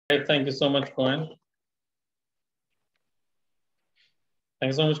Thank you so much, Cohen.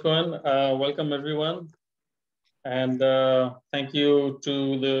 Thanks so much, Cohen. Welcome, everyone. And thank you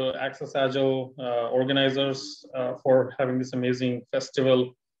to the Access Agile organizers for having this amazing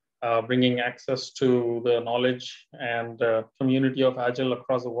festival, bringing access to the knowledge and community of Agile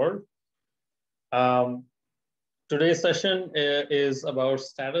across the world. Today's session is about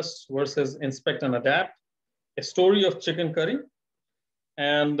status versus inspect and adapt, a story of chicken curry.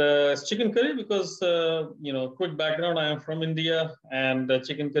 And it's chicken curry because, quick background, I am from India, and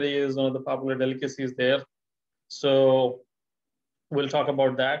chicken curry is one of the popular delicacies there. So we'll talk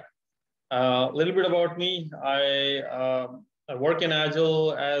about that. A little bit about me. I work in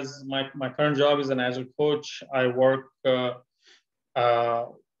Agile as my current job is an Agile coach. I work currently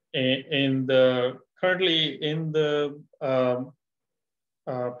in the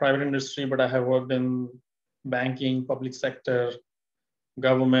private industry, but I have worked in banking, public sector,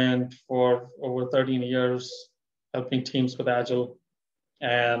 government for over 13 years, helping teams with Agile.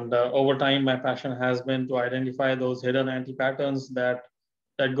 And over time, my passion has been to identify those hidden anti-patterns that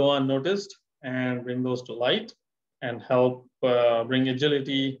go unnoticed and bring those to light and help bring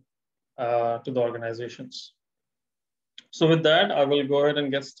agility to the organizations. So with that, I will go ahead and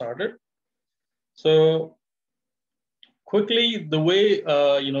get started. So quickly, the way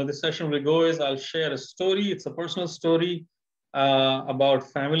this session will go is I'll share a story. It's a personal story about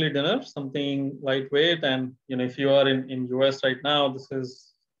family dinner, something lightweight. And if you are in US right now, this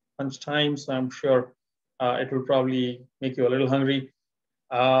is lunch time, so I'm sure it will probably make you a little hungry.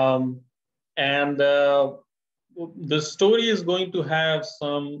 The story is going to have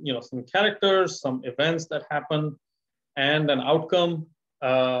some characters, some events that happen, and an outcome.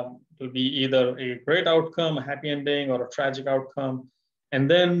 It will be either a great outcome, a happy ending, or a tragic outcome.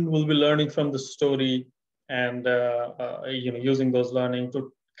 And then we'll be learning from the story and using those learning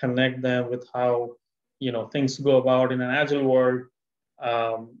to connect them with how things go about in an Agile world,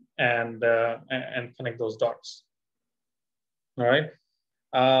 and connect those dots. All right.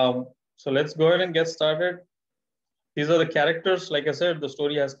 So let's go ahead and get started. These are the characters. Like I said, the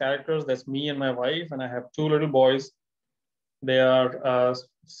story has characters. That's me and my wife, and I have two little boys. They are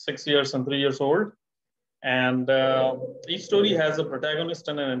 6 years and 3 years old. And each story has a protagonist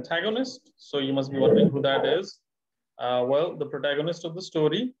and an antagonist. So you must be wondering who that is. Well, the protagonist of the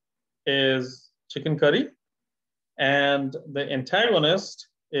story is chicken curry, and the antagonist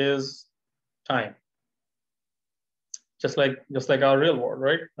is time. Just like our real world,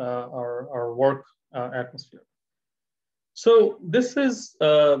 right? Our work atmosphere. So this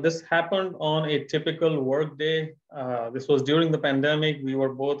happened on a typical work day. This was during the pandemic. Me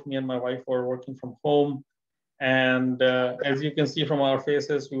and my wife were working from home. And as you can see from our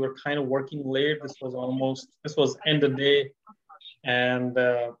faces, we were kind of working late. This was end of day. And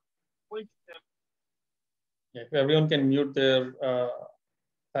if everyone can mute their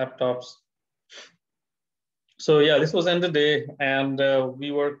laptops. So yeah, this was end of day, and we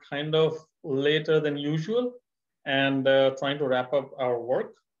were kind of later than usual and trying to wrap up our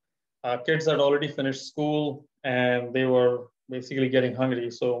work. Kids had already finished school and they were basically getting hungry.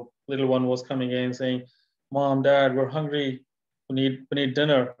 So little one was coming in saying, "Mom, Dad, we're hungry. We need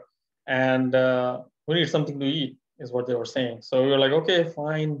dinner, and we need something to eat," is what they were saying. So we were like, "Okay,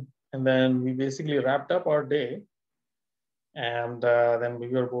 fine." And then we basically wrapped up our day, and then we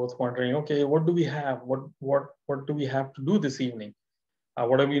were both wondering, "Okay, what do we have? What do we have to do this evening?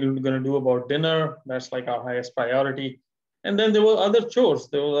 What are we going to do about dinner?" That's like our highest priority. And then there were other chores.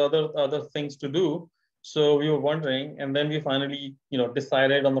 There were other things to do. So we were wondering, and then we finally,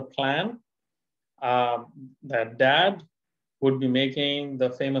 decided on the plan. That Dad would be making the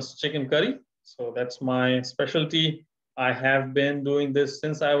famous chicken curry. So that's my specialty. I have been doing this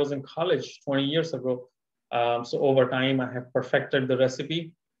since I was in college 20 years ago. So over time, I have perfected the recipe,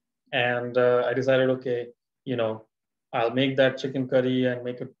 and I decided, okay, I'll make that chicken curry and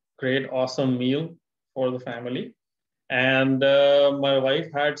make a great, awesome meal for the family. And my wife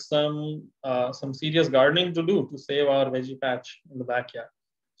had some serious gardening to do to save our veggie patch in the backyard.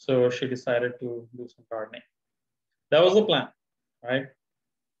 So she decided to do some gardening. That was the plan, right?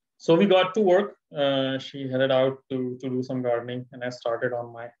 So we got to work. She headed out to do some gardening, and I started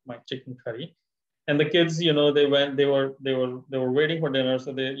on my chicken curry. And the kids, they were waiting for dinner.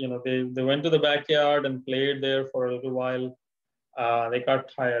 So they went to the backyard and played there for a little while. They got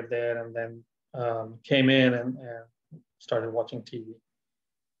tired there, and then came in and started watching TV.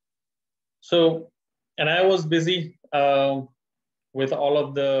 So, and I was busy with all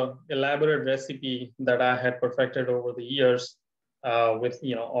of the elaborate recipe that I had perfected over the years, with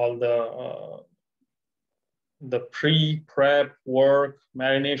all the pre-prep work,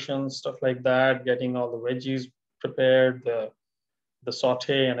 marination, stuff like that, getting all the veggies prepared, the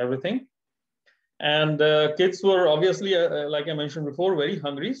saute and everything. And kids were obviously, like I mentioned before, very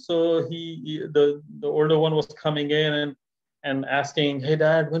hungry. So the older one was coming in and asking, "Hey,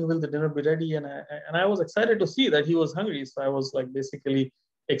 Dad, when will the dinner be ready?" And I was excited to see that he was hungry. So I was like basically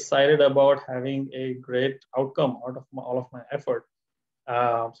excited about having a great outcome out of all of my effort.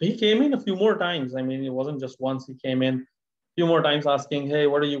 So he came in a few more times. I mean, it wasn't just once. He came in a few more times asking, "Hey,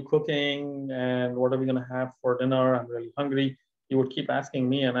 what are you cooking? And what are we gonna have for dinner? I'm really hungry." He would keep asking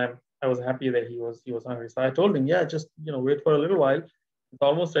me, and I was happy that he was hungry. So I told him, "Yeah, just wait for a little while. It's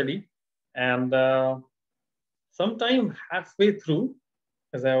almost ready." And sometime halfway through,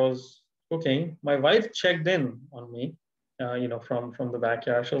 as I was cooking, my wife checked in on me, from the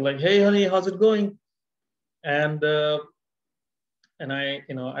backyard. She was like, "Hey, honey, how's it going?" And and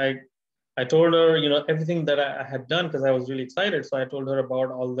I told her, everything that I had done because I was really excited. So I told her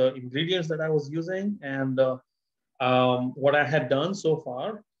about all the ingredients that I was using and what I had done so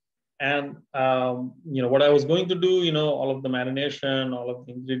far, and what I was going to do. All of the marination, all of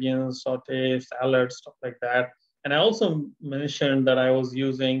the ingredients, saute, salad, stuff like that. And I also mentioned that I was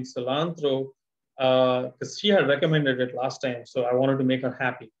using cilantro because she had recommended it last time, so I wanted to make her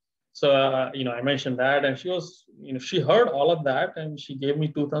happy. So I mentioned that, and she heard all of that, and she gave me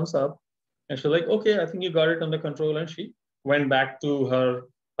two thumbs up, and she's like, "Okay, I think you got it under control," and she went back to her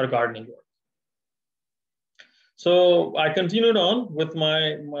gardening work. So I continued on with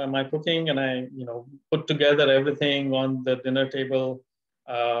my cooking, and I put together everything on the dinner table,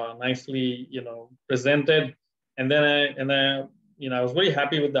 nicely presented, and then I was very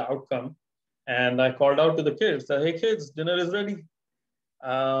happy with the outcome, and I called out to the kids, said, "Hey kids, dinner is ready,"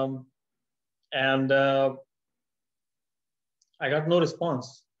 um, and I got no response.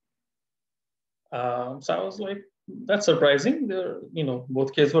 So I was like, "That's surprising.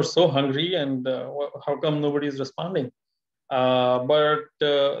 Both kids were so hungry, and how come nobody is responding?" But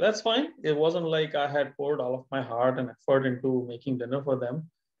that's fine. It wasn't like I had poured all of my heart and effort into making dinner for them.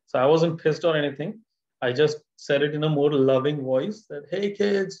 So I wasn't pissed or anything. I just said it in a more loving voice that, "Hey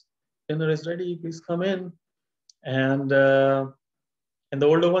kids, dinner is ready. Please come in." And and the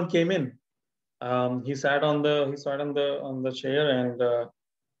older one came in. He sat on the chair, and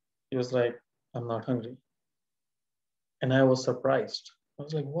he was like, "I'm not hungry." And I was surprised. I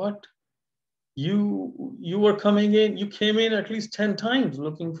was like, "What? You were coming in, you came in at least 10 times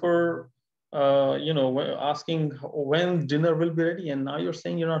looking for asking when dinner will be ready, and now you're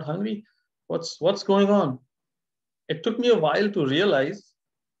saying you're not hungry. What's going on?" It took me a while to realize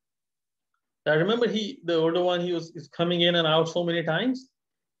that. I remember the older one, is coming in and out so many times.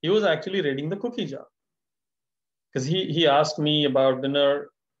 He was actually reading the cookie jar because he asked me about dinner,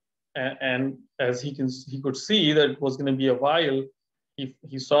 and as he could see that it was going to be a while,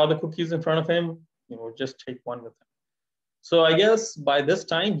 he saw the cookies in front of him. Just take one with him. So I guess by this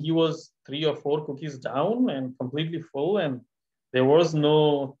time he was 3 or 4 cookies down and completely full, and there was no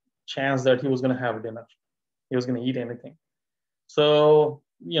chance that he was going to have dinner. He was going to eat anything. So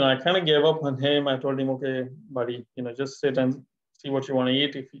I kind of gave up on him. I told him, "Okay, buddy, just sit and see what you want to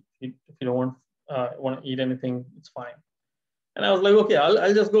eat. If you don't want to eat anything, it's fine." And I was like, "Okay,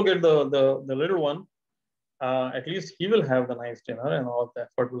 I'll just go get the little one. At least he will have the nice dinner, and all of the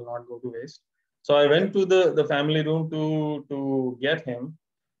effort will not go to waste." So I went to the family room to get him,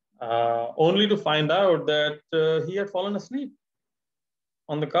 only to find out that he had fallen asleep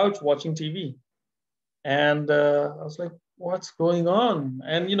on the couch watching TV. And I was like, "What's going on?"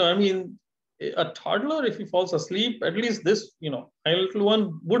 And I mean, a toddler, if he falls asleep, at least this, my little one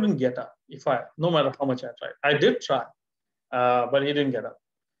wouldn't get up no matter how much I tried. I did try, but he didn't get up.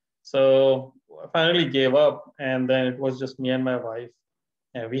 So I finally gave up, and then it was just me and my wife,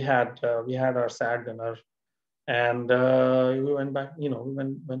 and we had our sad dinner, and we went back. We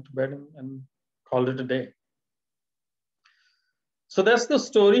went to bed and called it a day. So that's the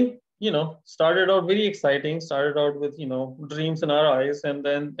story. Started out very exciting. Started out with dreams in our eyes, and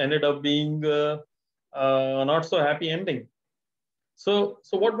then ended up being a not so happy ending. So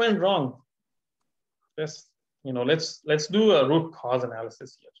what went wrong? Let's do a root cause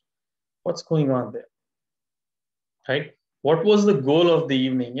analysis here. What's going on there? Right? What was the goal of the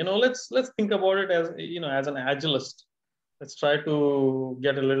evening? Let's think about it as an agilist. Let's try to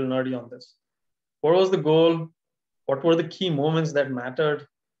get a little nerdy on this. What was the goal? What were the key moments that mattered?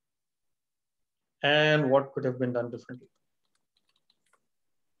 And what could have been done differently?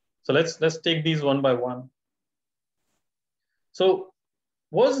 So let's take these one by one. So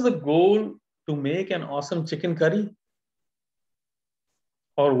was the goal to make an awesome chicken curry?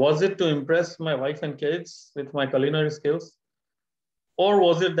 Or was it to impress my wife and kids with my culinary skills? Or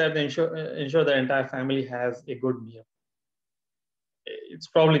was it that ensure the entire family has a good meal? It's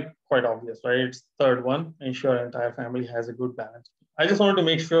probably quite obvious, right? It's third one, ensure entire family has a good balance. I just wanted to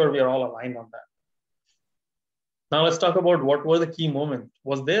make sure we are all aligned on that. Now let's talk about what were the key moments.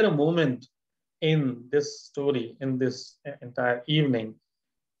 Was there a moment in this story, in this entire evening,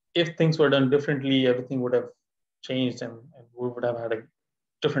 if things were done differently, everything would have changed and we would have had a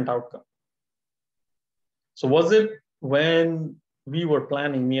different outcome? So was it when we were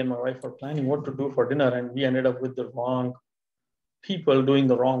planning, me and my wife were planning what to do for dinner, and we ended up with the wrong people doing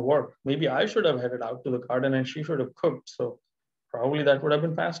the wrong work? Maybe I should have headed out to the garden and she should have cooked. So probably that would have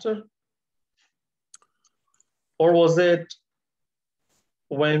been faster. Or was it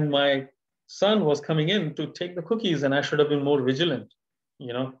when my son was coming in to take the cookies and I should have been more vigilant,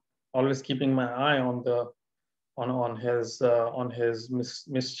 you know, always keeping my eye on the on his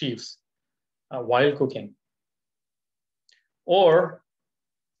mischiefs while cooking? Or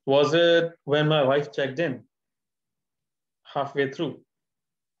was it when my wife checked in halfway through?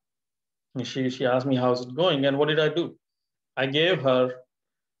 And she asked me, how's it going? And what did I do? I gave her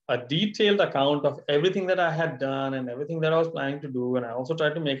a detailed account of everything that I had done and everything that I was planning to do. And I also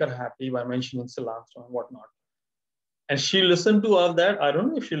tried to make her happy by mentioning cilantro and whatnot. And she listened to all of that. I don't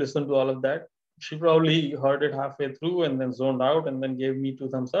know if she listened to all of that. She probably heard it halfway through and then zoned out and then gave me 2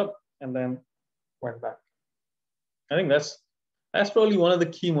 thumbs up and then went back. I think that's probably one of the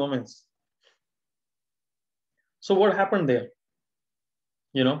key moments. So what happened there?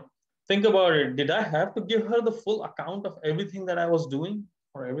 You know, think about it. Did I have to give her the full account of everything that I was doing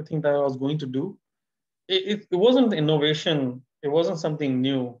or everything that I was going to do? It wasn't innovation. It wasn't something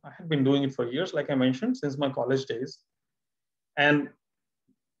new. I had been doing it for years, like I mentioned, since my college days. And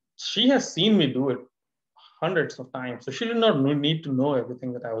she has seen me do it hundreds of times. So she did not need to know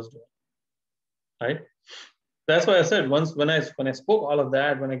everything that I was doing, right? That's why I said once when I spoke all of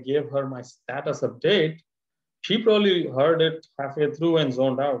that, when I gave her my status update, she probably heard it halfway through and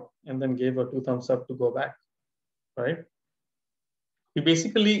zoned out and then gave her 2 thumbs up to go back, right? We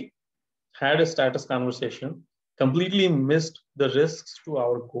basically had a status conversation, completely missed the risks to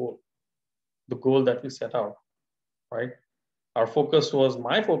our goal, the goal that we set out, right? My focus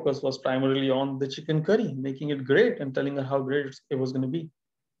was primarily on the chicken curry, making it great and telling her how great it was going to be,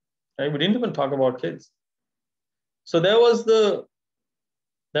 right? We didn't even talk about kids. So that was the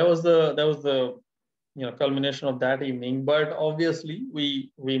culmination of that evening. But obviously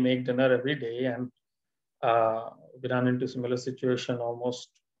we make dinner every day, and we run into similar situation almost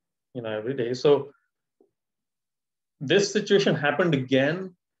every day. So this situation happened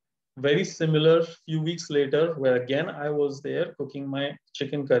again, very similar, few weeks later, where again I was there cooking my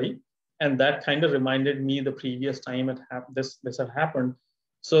chicken curry, and that kind of reminded me the previous time this had happened.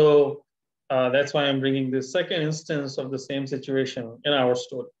 So that's why I'm bringing this second instance of the same situation in our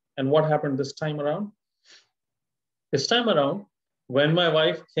story. And what happened this time around? This time around, when my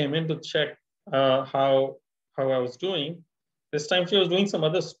wife came in to check how I was doing, this time she was doing some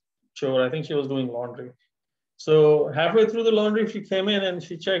other chore. I think she was doing laundry. So halfway through the laundry, she came in and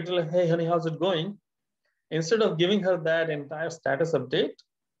she checked, like, hey, honey, how's it going? Instead of giving her that entire status update,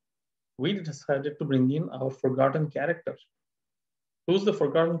 we decided to bring in our forgotten character. Who's the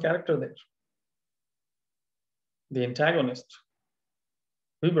forgotten character there? The antagonist.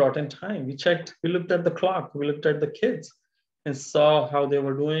 We brought in time. We checked, we looked at the clock, we looked at the kids and saw how they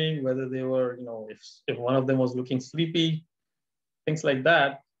were doing, whether they were, if one of them was looking sleepy, things like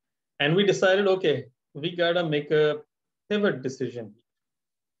that. And we decided, okay, we gotta make a pivot decision.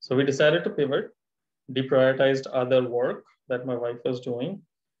 So we decided to pivot, deprioritized other work that my wife was doing.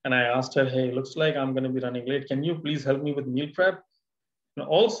 And I asked her, hey, looks like I'm gonna be running late. Can you please help me with meal prep? And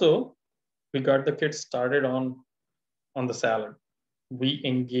also, we got the kids started on the salad. We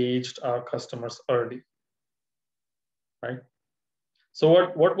engaged our customers early, right? So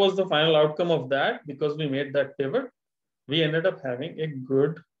what was the final outcome of that? Because we made that pivot, we ended up having a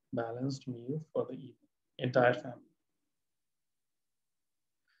good balanced meal for the evening, entire family.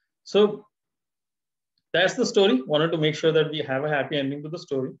 So that's the story. Wanted to make sure that we have a happy ending to the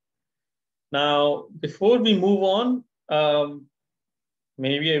story. Now, before we move on,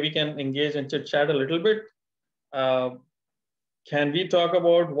 maybe we can engage and chit chat a little bit. Can we talk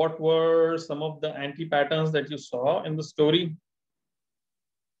about what were some of the anti-patterns that you saw in the story?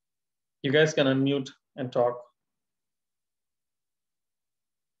 You guys can unmute and talk.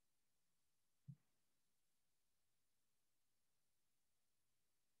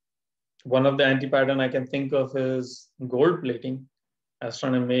 One of the anti-pattern I can think of is gold plating. I was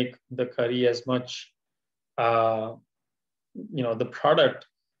trying to make the curry as much, the product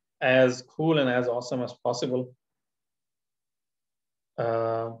as cool and as awesome as possible.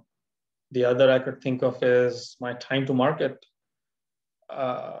 The other I could think of is my time to market.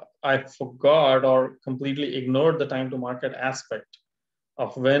 I forgot or completely ignored the time to market aspect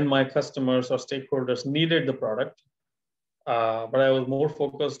of when my customers or stakeholders needed the product. But I was more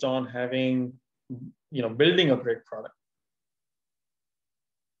focused on having, building a great product.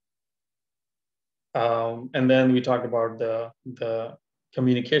 And then we talked about the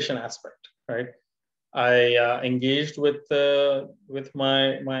communication aspect, right? I engaged with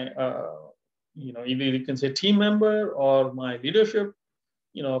my either you can say team member or my leadership.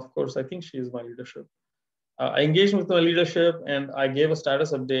 Of course, I think she is my leadership. I engaged with my leadership and I gave a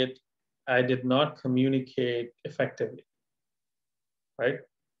status update. I did not communicate effectively, right?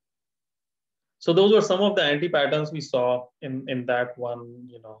 So those were some of the anti-patterns we saw in that one,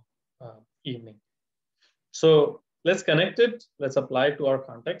 evening. So let's connect it. Let's apply it to our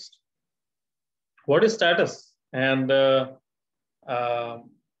context. What is status? And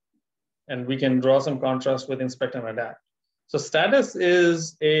we can draw some contrast with inspect and adapt. So status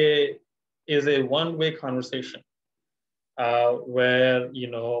is a one-way conversation where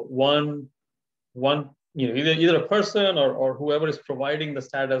either a person or whoever is providing the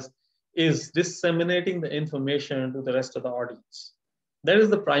status is disseminating the information to the rest of the audience. That is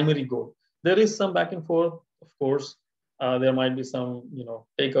the primary goal. There is some back and forth, of course. There might be some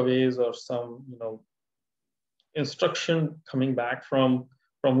takeaways or some instruction coming back from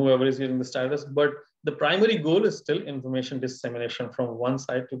whoever is giving the status, but the primary goal is still information dissemination from one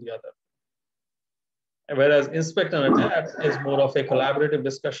side to the other. Whereas inspect and adapt is more of a collaborative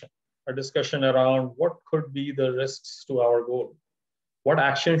discussion, a discussion around what could be the risks to our goal. What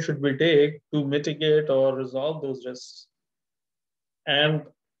action should we take to mitigate or resolve those risks and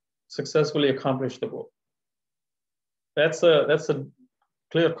successfully accomplish the goal? That's a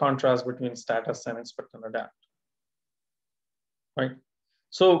clear contrast between status and inspect and adapt, right?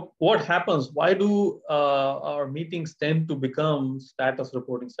 So what happens? Why do our meetings tend to become status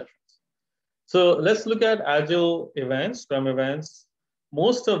reporting sessions? So let's look at Agile events, Scrum events.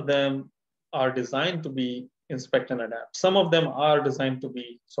 Most of them are designed to be inspect and adapt. Some of them are designed to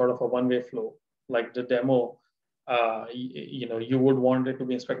be sort of a one-way flow, like the demo. You would want it to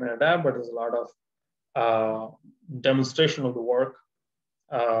be inspect and adapt, but there's a lot of demonstration of the work.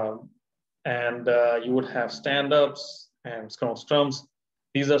 And you would have stand-ups and scrums.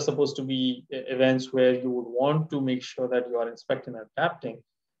 These are supposed to be events where you would want to make sure that you are inspecting and adapting,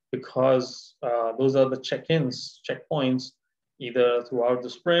 because those are the check-ins, checkpoints, either throughout the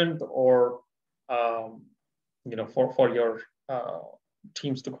sprint or for your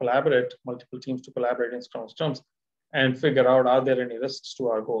teams to collaborate, multiple teams to collaborate in scrums, and figure out, are there any risks to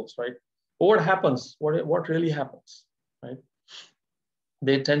our goals, right? But what happens? What really happens, right?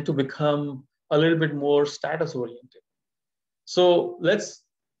 They tend to become a little bit more status oriented. So let's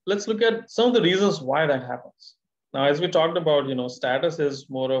look at some of the reasons why that happens. Now, as we talked about, status is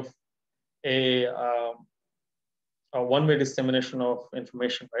more of a one-way dissemination of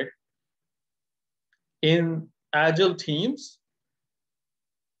information, right? In Agile teams,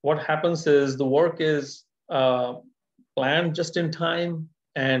 what happens is the work is planned just in time,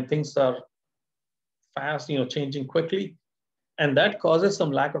 and things are fast, changing quickly, and that causes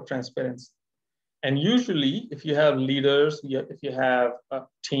some lack of transparency. And usually, if you have leaders, if you have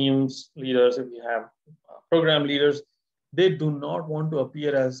teams leaders, if you have program leaders, they do not want to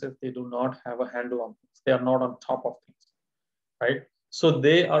appear as if they do not have a handle on things. They are not on top of things, right? So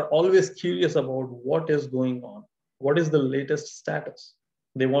they are always curious about what is going on. What is the latest status?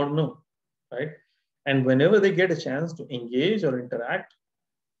 They want to know, right? And whenever they get a chance to engage or interact,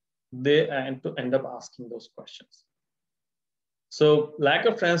 they end up asking those questions. So lack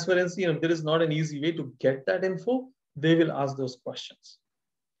of transparency, if there is not an easy way to get that info, they will ask those questions.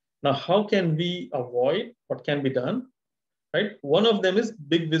 Now, how can we avoid? What can be done, right? One of them is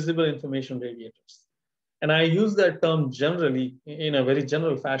big visible information radiators. And I use that term generally in a very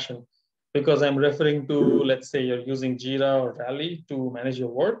general fashion because I'm referring to, let's say you're using Jira or Rally to manage your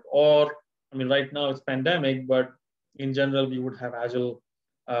work, or, right now it's pandemic, but in general, we would have Agile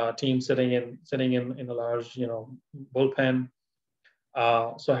teams sitting in a large, bullpen.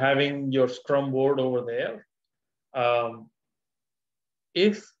 So having your Scrum board over there,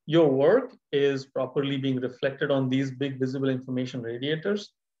 if your work is properly being reflected on these big visible information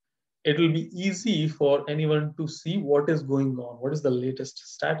radiators, it will be easy for anyone to see what is going on, what is the latest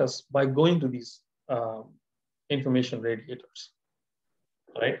status by going to these information radiators,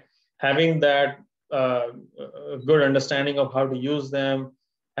 right? Having that good understanding of how to use them,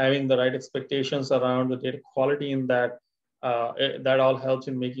 having the right expectations around the data quality in that, that all helps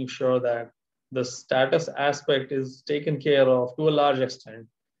in making sure that the status aspect is taken care of to a large extent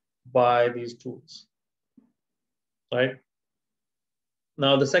by these tools, right?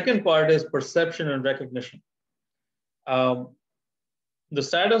 Now, the second part is perception and recognition. Um, the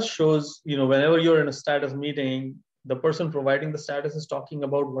status shows, whenever you're in a status meeting, the person providing the status is talking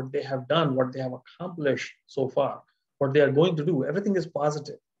about what they have done, what they have accomplished so far, what they are going to do. Everything is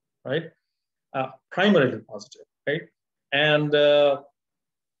positive, right? Primarily positive, right? And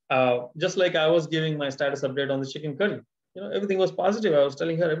just like I was giving my status update on the chicken curry, everything was positive. I was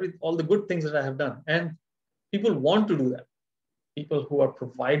telling her all the good things that I have done, and people want to do that. People who are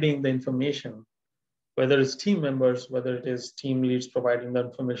providing the information, whether it's team members, whether it is team leads providing the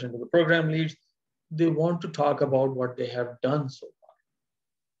information to the program leads, they want to talk about what they have done so far,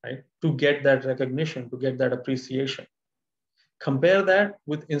 right? To get that recognition, to get that appreciation. Compare that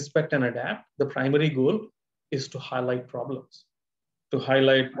with inspect and adapt. The primary goal is to highlight problems, to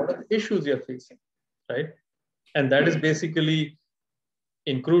highlight what are the issues you're facing, right? And that is basically,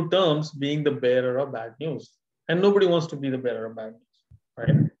 in crude terms, being the bearer of bad news. And nobody wants to be the bearer of bad news,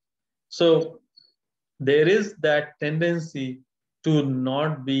 right? So there is that tendency to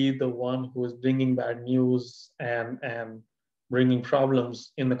not be the one who is bringing bad news and bringing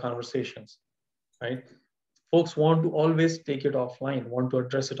problems in the conversations, right? Folks want to always take it offline, want to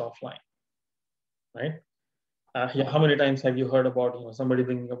address it offline, right? How many times have you heard about somebody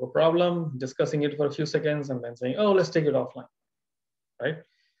bringing up a problem, discussing it for a few seconds, and then saying, "Oh, let's take it offline," right?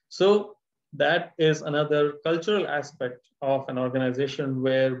 So that is another cultural aspect of an organization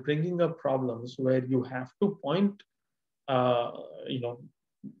where bringing up problems, where you have to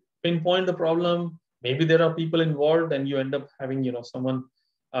pinpoint the problem. Maybe there are people involved, and you end up having someone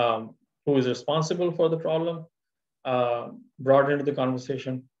who is responsible for the problem brought into the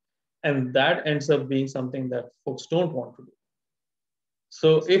conversation, and that ends up being something that folks don't want to do.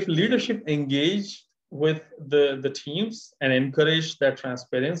 So if leadership engaged with the teams and encouraged that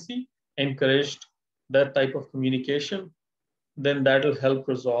transparency, encouraged that type of communication, then that will help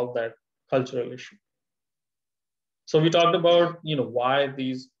resolve that cultural issue. So we talked about why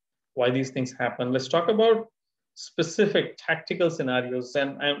these things happen. Let's talk about specific tactical scenarios,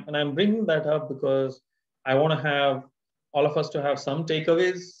 and I'm bringing that up because I want to have all of us to have some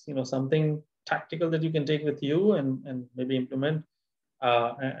takeaways, something tactical that you can take with you and maybe implement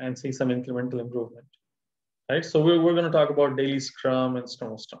and see some incremental improvement, right? So we're going to talk about daily Scrum and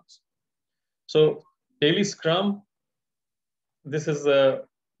Scrum of Scrums. So daily Scrum, this is a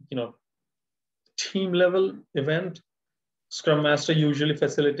team level event. Scrum Master usually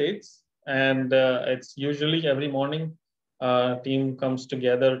facilitates, and it's usually every morning. Team comes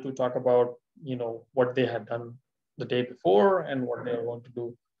together to talk about what they had done the day before and what they are going to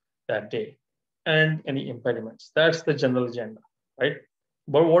do that day, and any impediments. That's the general agenda, right?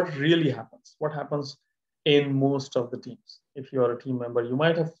 But what really happens? What happens in most of the teams? If you are a team member, you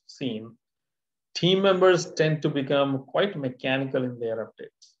might have seen team members tend to become quite mechanical in their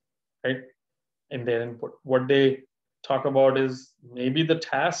updates, right? In their input. What they talk about is maybe the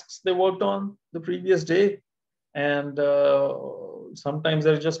tasks they worked on the previous day, and sometimes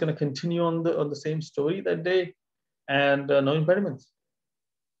they're just going to continue on the same story that day, and no impediments.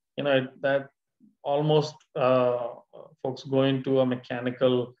 That almost folks go into a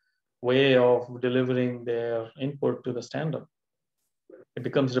mechanical way of delivering their input to the stand-up. It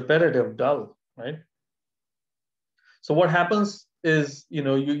becomes repetitive, dull, right? So what happens is,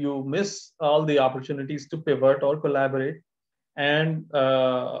 you miss all the opportunities to pivot or collaborate, and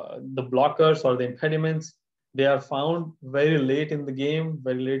the blockers or the impediments, they are found very late in the game,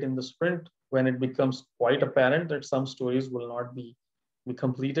 very late in the sprint, when it becomes quite apparent that some stories will not be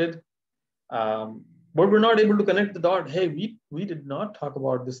completed. But we're not able to connect the dot. Hey, we did not talk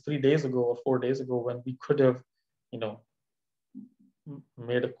about this 3 days ago or 4 days ago, when we could have,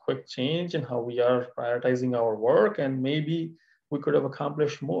 made a quick change in how we are prioritizing our work, and maybe we could have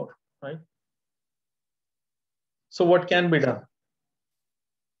accomplished more, right? So what can be done?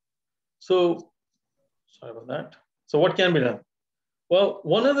 So, sorry about that. So what can be done? Well,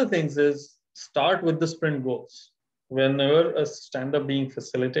 one of the things is start with the sprint goals. Whenever a stand-up being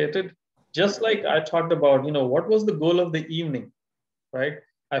facilitated, just like I talked about, what was the goal of the evening, right?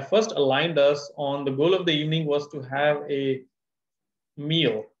 I first aligned us on the goal of the evening was to have a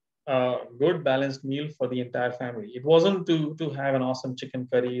meal, a good balanced meal for the entire family. It wasn't to have an awesome chicken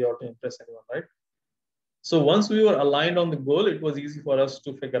curry or to impress anyone, right? So once we were aligned on the goal, it was easy for us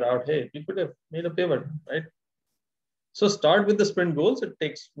to figure out, hey, we could have made a pivot, right? So start with the sprint goals. It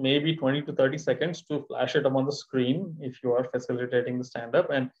takes maybe 20 to 30 seconds to flash it up on the screen if you are facilitating the stand-up,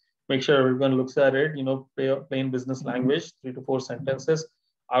 and Make sure everyone looks at it, plain business language, 3 to 4 sentences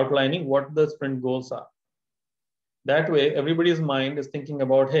outlining what the sprint goals are. That way, everybody's mind is thinking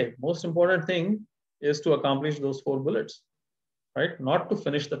about, hey, most important thing is to accomplish those 4 bullets, right? Not to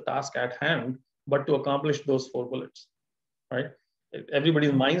finish the task at hand, but to accomplish those 4 bullets, right?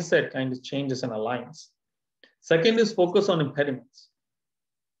 Everybody's mindset kind of changes and aligns. Second is focus on impediments.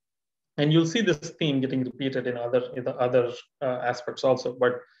 And you'll see this theme getting repeated in the other aspects also.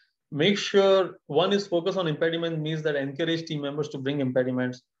 But make sure one is focus on impediment means that encourage team members to bring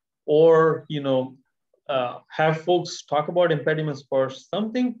impediments, or have folks talk about impediments first,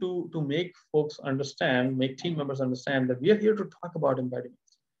 something to make folks understand, make team members understand that we are here to talk about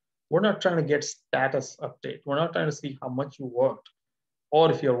impediments. We're not trying to get status update. We're not trying to see how much you worked, or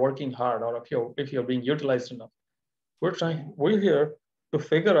if you're working hard, or if you're being utilized enough. We're here to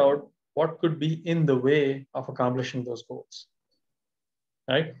figure out what could be in the way of accomplishing those goals,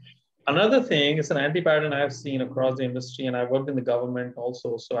 right? Another thing is an anti-pattern I've seen across the industry, and I've worked in the government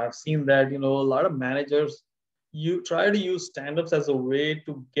also. So I've seen that, a lot of managers, you try to use stand-ups as a way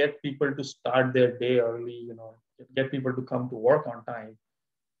to get people to start their day early, get people to come to work on time,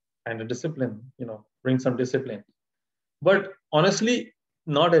 and a discipline, bring some discipline. But honestly,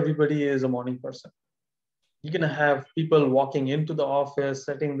 not everybody is a morning person. You're going to have people walking into the office,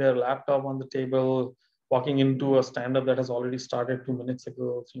 setting their laptop on the table, walking into a stand-up that has already started 2 minutes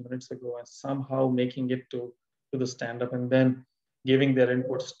ago, 3 minutes ago, and somehow making it to the stand-up, and then giving their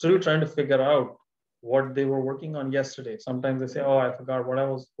input, still trying to figure out what they were working on yesterday. Sometimes they say, oh, I forgot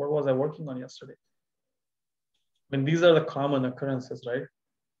what was I working on yesterday? I mean, these are the common occurrences, right?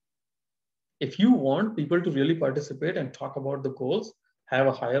 If you want people to really participate and talk about the goals, have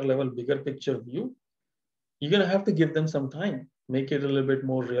a higher level, bigger picture view, you're going to have to give them some time, make it a little bit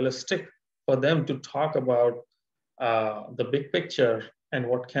more realistic for them to talk about the big picture and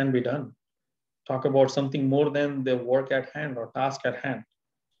what can be done. Talk about something more than their work at hand or task at hand,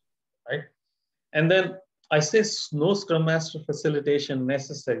 right? And then I say no Scrum Master facilitation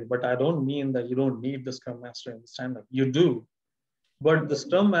necessary, but I don't mean that you don't need the Scrum Master in the stand-up. You do. But the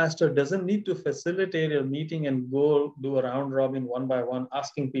Scrum Master doesn't need to facilitate your meeting and go do a round robin one by one,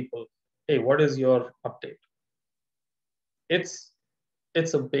 asking people, hey, what is your update?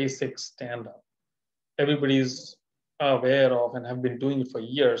 It's a basic stand-up. Everybody's aware of and have been doing it for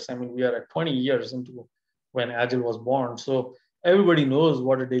years. I mean, we are at 20 years into when Agile was born. So everybody knows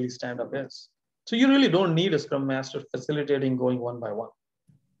what a daily stand-up is. So you really don't need a Scrum Master facilitating going one by one.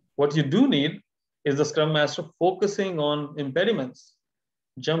 What you do need is the Scrum Master focusing on impediments,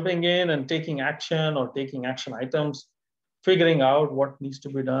 jumping in and taking action or taking action items, figuring out what needs to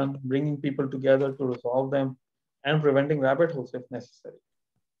be done, bringing people together to resolve them, and preventing rabbit holes if necessary.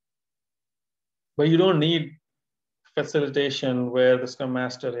 But you don't need facilitation where the Scrum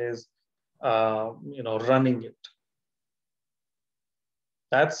Master is, running it.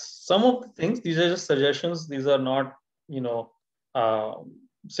 That's some of the things. These are just suggestions. These are not,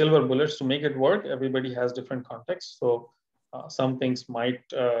 silver bullets to make it work. Everybody has different contexts. So some things might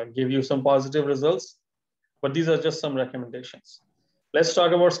give you some positive results, but these are just some recommendations. Let's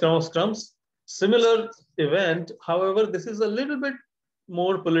talk about Scrum of Scrums. Similar event, however, this is a little bit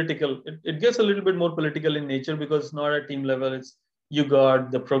more political. It gets a little bit more political in nature because it's not at team level. It's you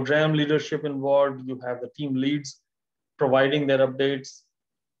got the program leadership involved. You have the team leads providing their updates.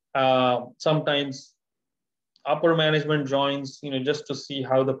 Sometimes upper management joins, just to see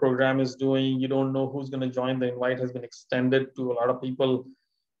how the program is doing. You don't know who's going to join. The invite has been extended to a lot of people.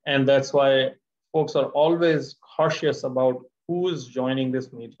 And that's why folks are always cautious about who is joining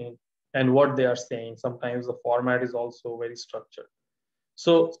this meeting and what they are saying. Sometimes the format is also very structured.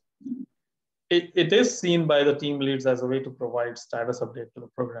 So it is seen by the team leads as a way to provide status update to the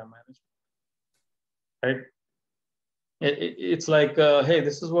program management, right? It's like, hey,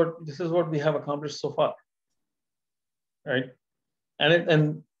 this is what we have accomplished so far, right?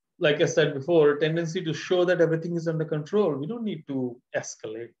 And like I said before, tendency to show that everything is under control. We don't need to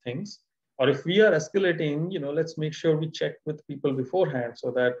escalate things. Or if we are escalating, let's make sure we check with people beforehand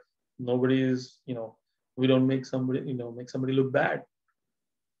so that nobody is, we don't make somebody look bad.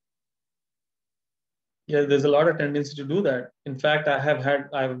 Yeah, there's a lot of tendency to do that. In fact,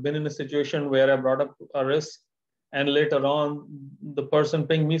 I've been in a situation where I brought up a risk, and later on, the person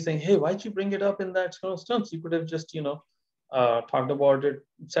pinged me saying, "Hey, why'd you bring it up in that sort of terms? You could have just, talked about it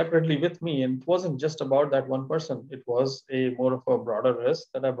separately with me." And it wasn't just about that one person. It was a more of a broader risk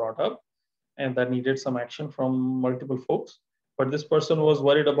that I brought up, and that needed some action from multiple folks. But this person was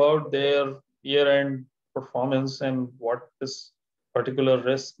worried about their year-end performance and what this particular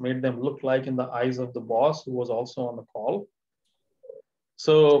risk made them look like in the eyes of the boss, who was also on the call.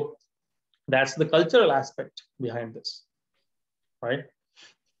 So that's the cultural aspect behind this, right?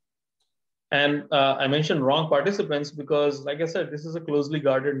 And I mentioned wrong participants because, like I said, this is a closely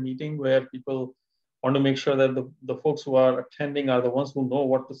guarded meeting where people want to make sure that the folks who are attending are the ones who know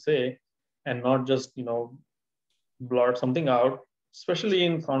what to say and not just, blurt something out, especially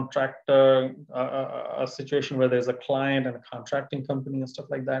in a situation where there's a client and a contracting company and stuff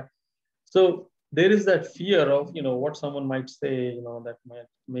like that. So there is that fear of, what someone might say, that might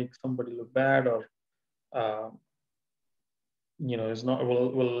make somebody look bad or, uh, is not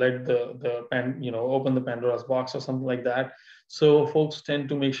will let open the Pandora's box or something like that. So folks tend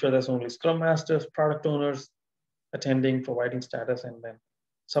to make sure there's only Scrum Masters, product owners attending, providing status, and then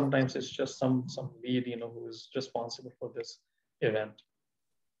sometimes it's just some lead, who is responsible for this event.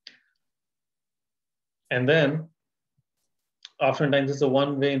 And then oftentimes it's a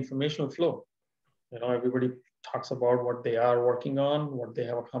one-way informational flow. Everybody talks about what they are working on, what they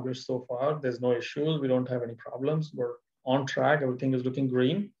have accomplished so far. There's no issues. We don't have any problems. We're on track. Everything is looking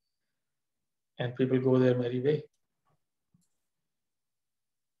green. And people go their merry way.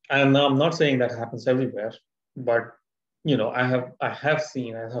 And I'm not saying that happens everywhere, but I have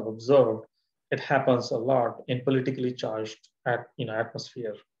seen, I have observed, it happens a lot in politically charged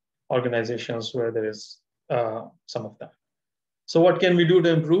atmosphere, organizations where there is some of that. So what can we do to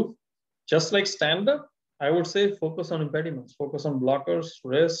improve? Just like stand-up, I would say focus on impediments, focus on blockers,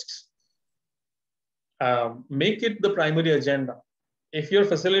 risks, make it the primary agenda. If you're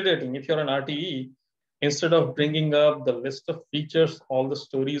facilitating, if you're an RTE, instead of bringing up the list of features, all the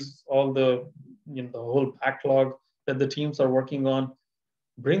stories, all the whole backlog that the teams are working on,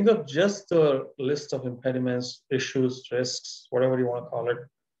 bring up just a list of impediments, issues, risks, whatever you want to call it.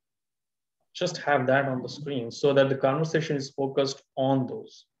 Just have that on the screen so that the conversation is focused on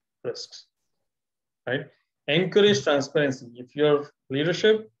those risks, right? Encourage transparency. If you're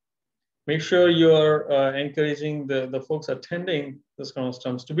leadership, make sure you're encouraging the folks attending this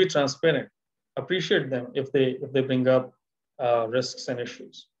conference to be transparent. Appreciate them if they bring up risks and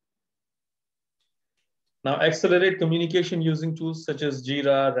issues. Now, accelerate communication using tools such as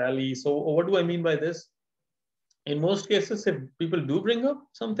Jira, Rally. So what do I mean by this? In most cases, if people do bring up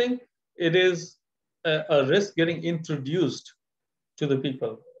something, it is a risk getting introduced to the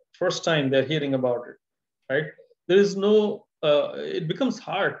people. First time they're hearing about it, right? There is no, it becomes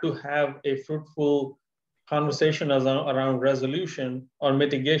hard to have a fruitful conversation around resolution or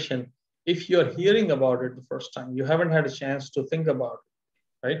mitigation if you're hearing about it the first time. You haven't had a chance to think about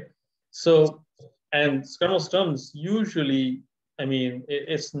it, right? So, and Scrum of Scrums usually,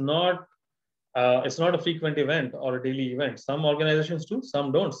 it's not a frequent event or a daily event. Some organizations do,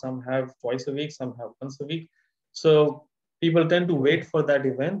 some don't. Some have twice a week, some have once a week. So people tend to wait for that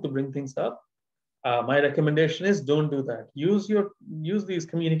event to bring things up. My recommendation is don't do that. Use these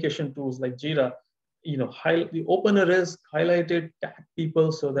communication tools like Jira. Open a risk, highlight it, tag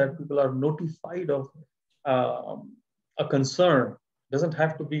people so that people are notified of a concern. It doesn't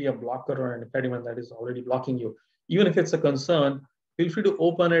have to be a blocker or an impediment that is already blocking you. Even if it's a concern, feel free to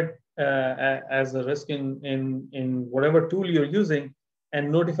open it as a risk in whatever tool you're using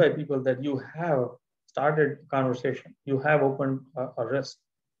and notify people that you have started conversation, you have opened a risk,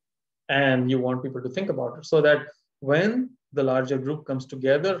 and you want people to think about it so that when the larger group comes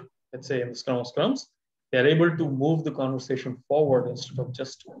together, let's say in the Scrum of Scrums, they're able to move the conversation forward instead of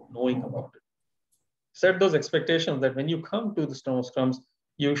just knowing about it. Set those expectations that when you come to the Scrum of Scrums,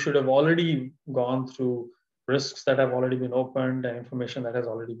 you should have already gone through risks that have already been opened and information that has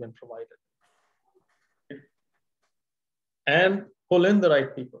already been provided. And pull in the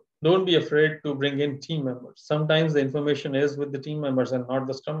right people. Don't be afraid to bring in team members. Sometimes the information is with the team members and not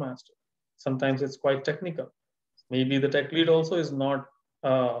the Scrum Master. Sometimes it's quite technical. Maybe the tech lead also is not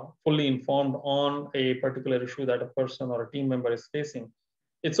fully informed on a particular issue that a person or a team member is facing.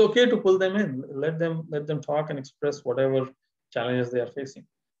 It's okay to pull them in. Let them talk and express whatever challenges they are facing.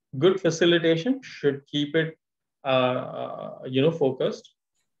 Good facilitation should keep it focused,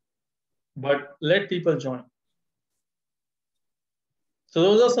 but let people join. So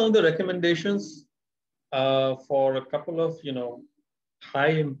those are some of the recommendations for a couple of high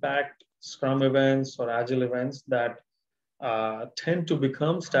impact Scrum events or Agile events that tend to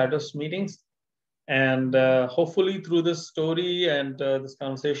become status meetings. And hopefully through this story and this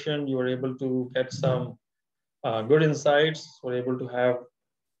conversation, you were able to get some good insights. We're able to have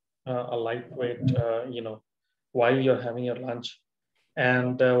a lightweight, while you're having your lunch,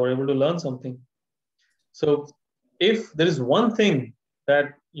 and we're able to learn something. So if there is one thing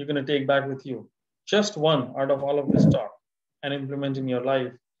that you're going to take back with you, just one out of all of this talk and implement in your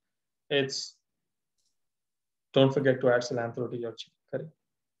life, it's don't forget to add cilantro to your cheek. Correct.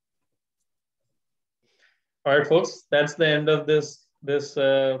 All right, folks, that's the end of this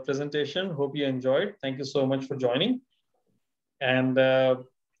presentation. Hope you enjoyed. Thank you so much for joining. And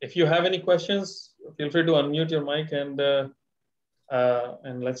if you have any questions, feel free to unmute your mic and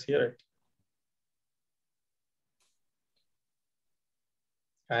let's hear it.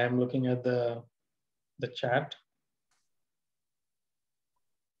 I am looking at the chat.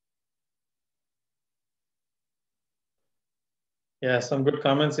 Yeah, some good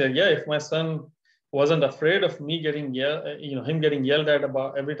comments here. Yeah, if my son wasn't afraid of me getting him getting yelled at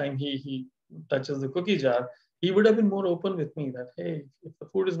about every time he touches the cookie jar, he would have been more open with me that, hey, if the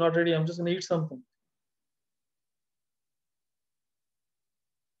food is not ready, I'm just gonna eat something.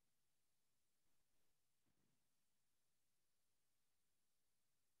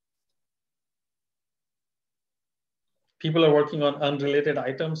 People are working on unrelated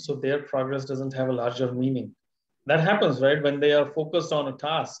items, so their progress doesn't have a larger meaning. That happens, right? When they are focused on a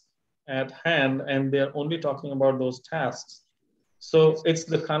task at hand and they're only talking about those tasks. So it's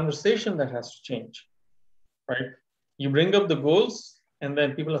the conversation that has to change, right? You bring up the goals and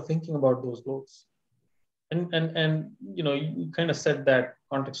then people are thinking about those goals. And you kind of set that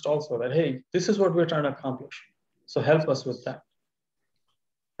context also that, hey, this is what we're trying to accomplish. So help us with that,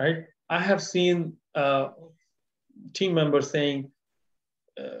 right? I have seen team members saying,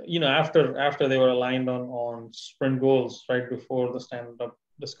 after they were aligned on sprint goals right before the stand-up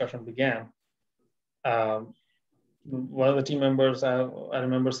discussion began, one of the team members I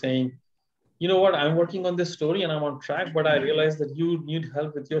remember saying, you know what, I'm working on this story and I'm on track, but I realize that you need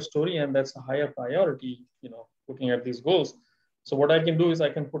help with your story and that's a higher priority, looking at these goals. So what I can do is I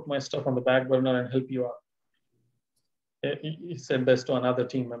can put my stuff on the back burner and help you out. He said this to another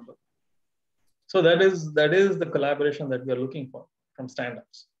team member. So that is the collaboration that we are looking for from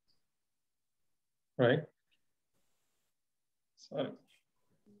stand-ups, right? Sorry.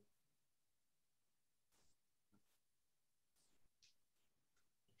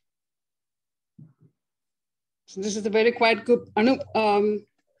 So this is a very quiet group. Anup,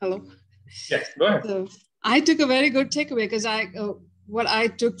 hello. Yes, go ahead. So I took a very good takeaway because what I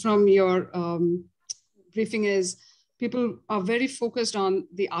took from your briefing is people are very focused on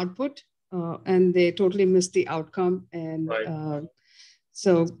the output and they totally miss the outcome. And right.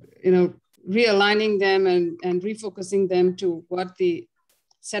 So, realigning them and refocusing them to what the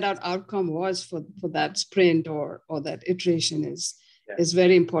set out outcome was for that sprint or that iteration is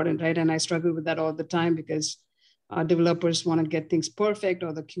very important, right? And I struggle with that all the time because developers want to get things perfect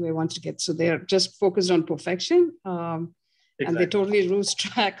or the QA wants to get, so they're just focused on perfection. Exactly. And they totally lose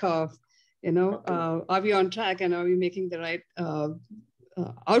track of, are we on track and are we making the right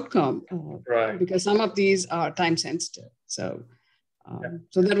outcome? Right. Because some of these are time sensitive. So,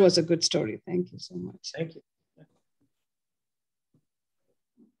 so that was a good story. Thank you so much. Thank you.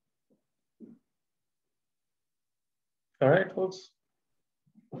 All right, folks.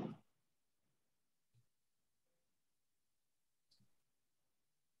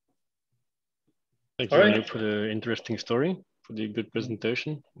 Thank you, Anup, for the interesting story, for the good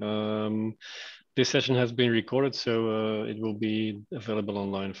presentation. This session has been recorded, so it will be available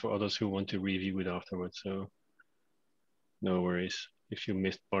online for others who want to review it afterwards. So no worries if you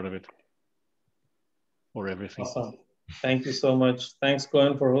missed part of it or everything. Awesome. Thank you so much. Thanks,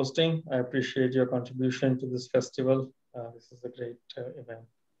 Glenn, for hosting. I appreciate your contribution to this festival. This is a great event.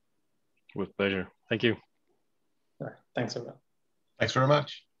 With pleasure. Thank you. All right. Thanks, everyone. Thanks very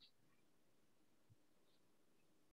much.